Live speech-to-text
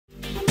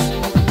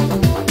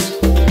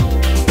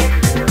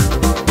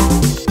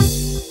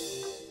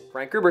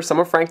Frank Gruber,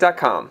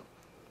 SomewhatFrank.com.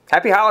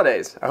 Happy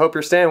holidays! I hope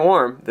you're staying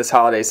warm this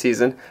holiday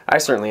season. I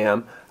certainly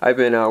am. I've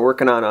been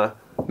working on a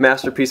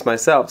masterpiece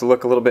myself to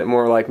look a little bit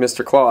more like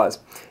Mr. Claus.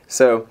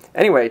 So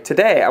anyway,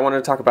 today I wanted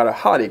to talk about a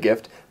holiday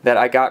gift that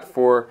I got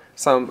for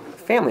some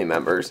family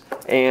members,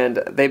 and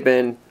they've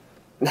been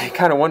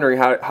kind of wondering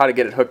how to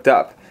get it hooked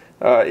up.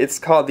 It's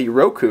called the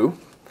Roku.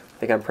 I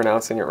think I'm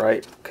pronouncing it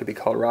right. Could be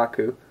called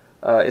Roku.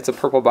 It's a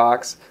purple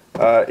box.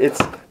 It's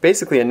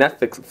basically a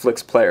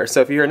Netflix player. So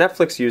if you're a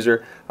Netflix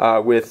user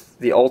with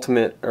the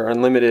ultimate or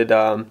unlimited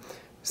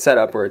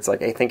setup, where it's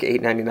like I think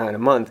 $8.99 a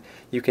month,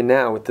 you can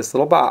now with this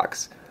little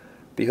box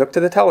be hooked to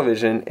the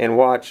television and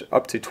watch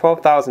up to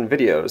 12,000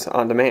 videos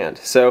on demand.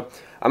 So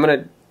I'm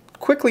going to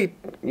quickly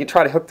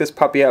try to hook this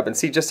puppy up and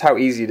see just how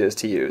easy it is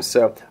to use.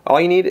 So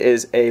all you need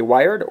is a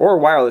wired or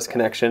wireless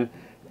connection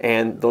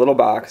and the little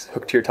box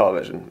hooked to your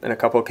television and a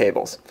couple of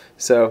cables.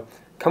 So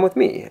come with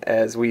me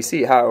as we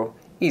see how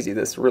easy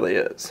this really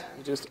is.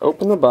 You just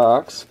open the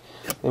box,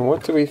 and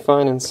what do we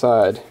find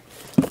inside?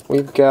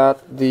 We've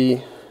got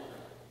the,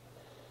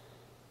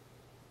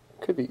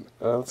 could be,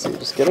 let's see,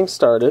 just getting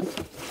started.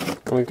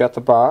 And we've got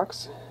the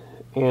box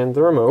and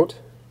the remote,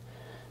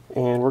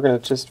 and we're going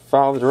to just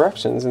follow the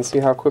directions and see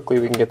how quickly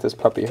we can get this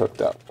puppy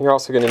hooked up. You're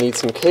also going to need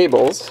some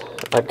cables.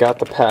 I've got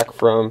the pack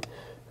from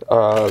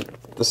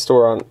the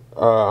store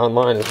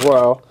online as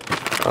well.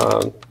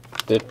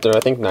 They're I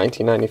think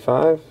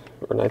 $19.95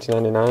 or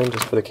 $19.99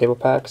 just for the cable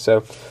pack.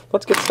 So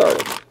let's get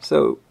started.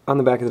 So on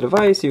the back of the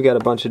device, you've got a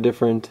bunch of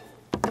different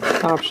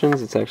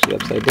options. It's actually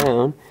upside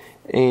down,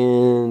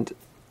 and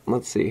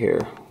let's see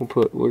here.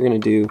 We're going to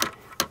do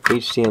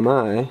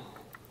HDMI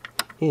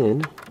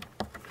in,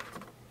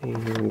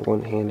 and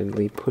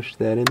one-handedly push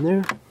that in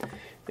there,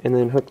 and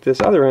then hook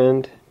this other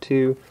end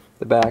to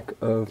the back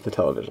of the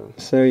television.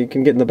 So you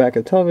can get in the back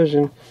of the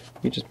television.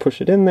 You just push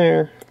it in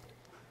there.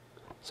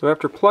 So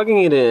after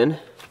plugging it in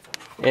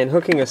and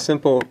hooking a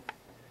simple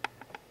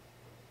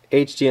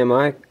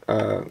HDMI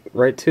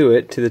right to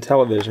it, to the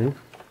television,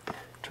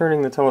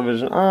 turning the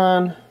television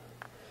on,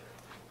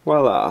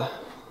 voila,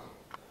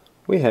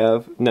 we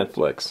have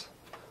Netflix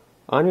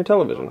on your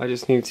television. I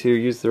just need to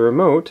use the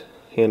remote,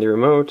 handy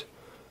remote,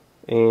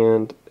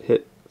 and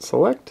hit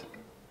select,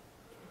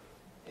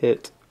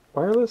 hit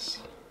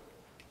wireless,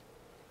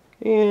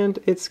 and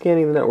it's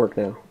scanning the network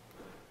now.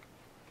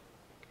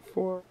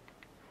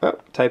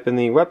 Type in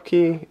the web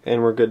key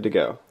and we're good to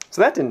go.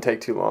 So that didn't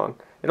take too long.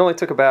 It only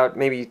took about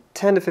maybe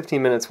 10 to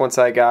 15 minutes once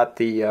I got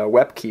the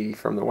web key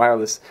from the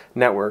wireless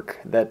network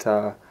that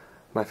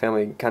my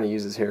family kind of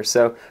uses here.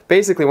 So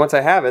basically once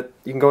I have it,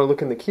 you can go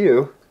look in the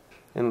queue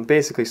and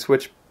basically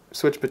switch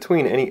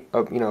between any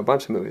a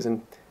bunch of movies,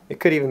 and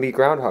it could even be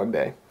Groundhog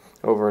Day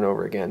over and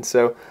over again.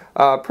 So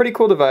pretty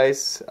cool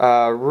device.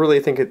 Really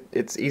think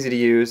it's easy to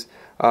use.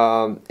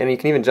 And you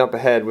can even jump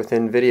ahead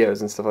within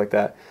videos and stuff like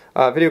that.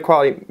 Video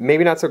quality,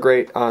 maybe not so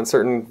great on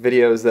certain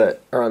videos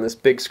that are on this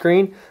big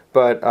screen,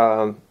 but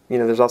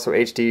there's also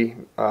HD,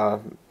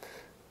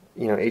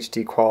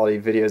 HD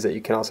quality videos that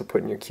you can also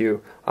put in your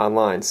queue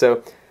online.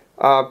 So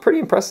pretty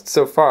impressed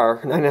so far.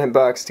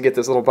 $99 to get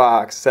this little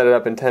box, set it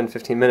up in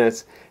 10-15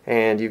 minutes,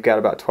 and you've got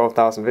about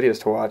 12,000 videos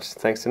to watch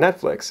thanks to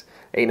Netflix.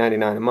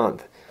 $8.99 a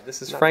month.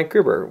 This is Frank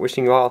Gruber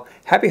wishing you all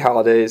happy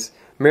holidays,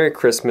 Merry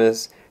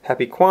Christmas,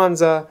 Happy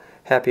Kwanzaa,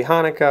 Happy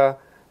Hanukkah,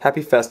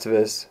 Happy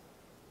Festivus.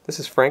 This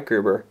is Frank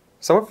Gruber,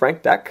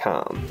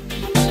 SomewhatFrank.com.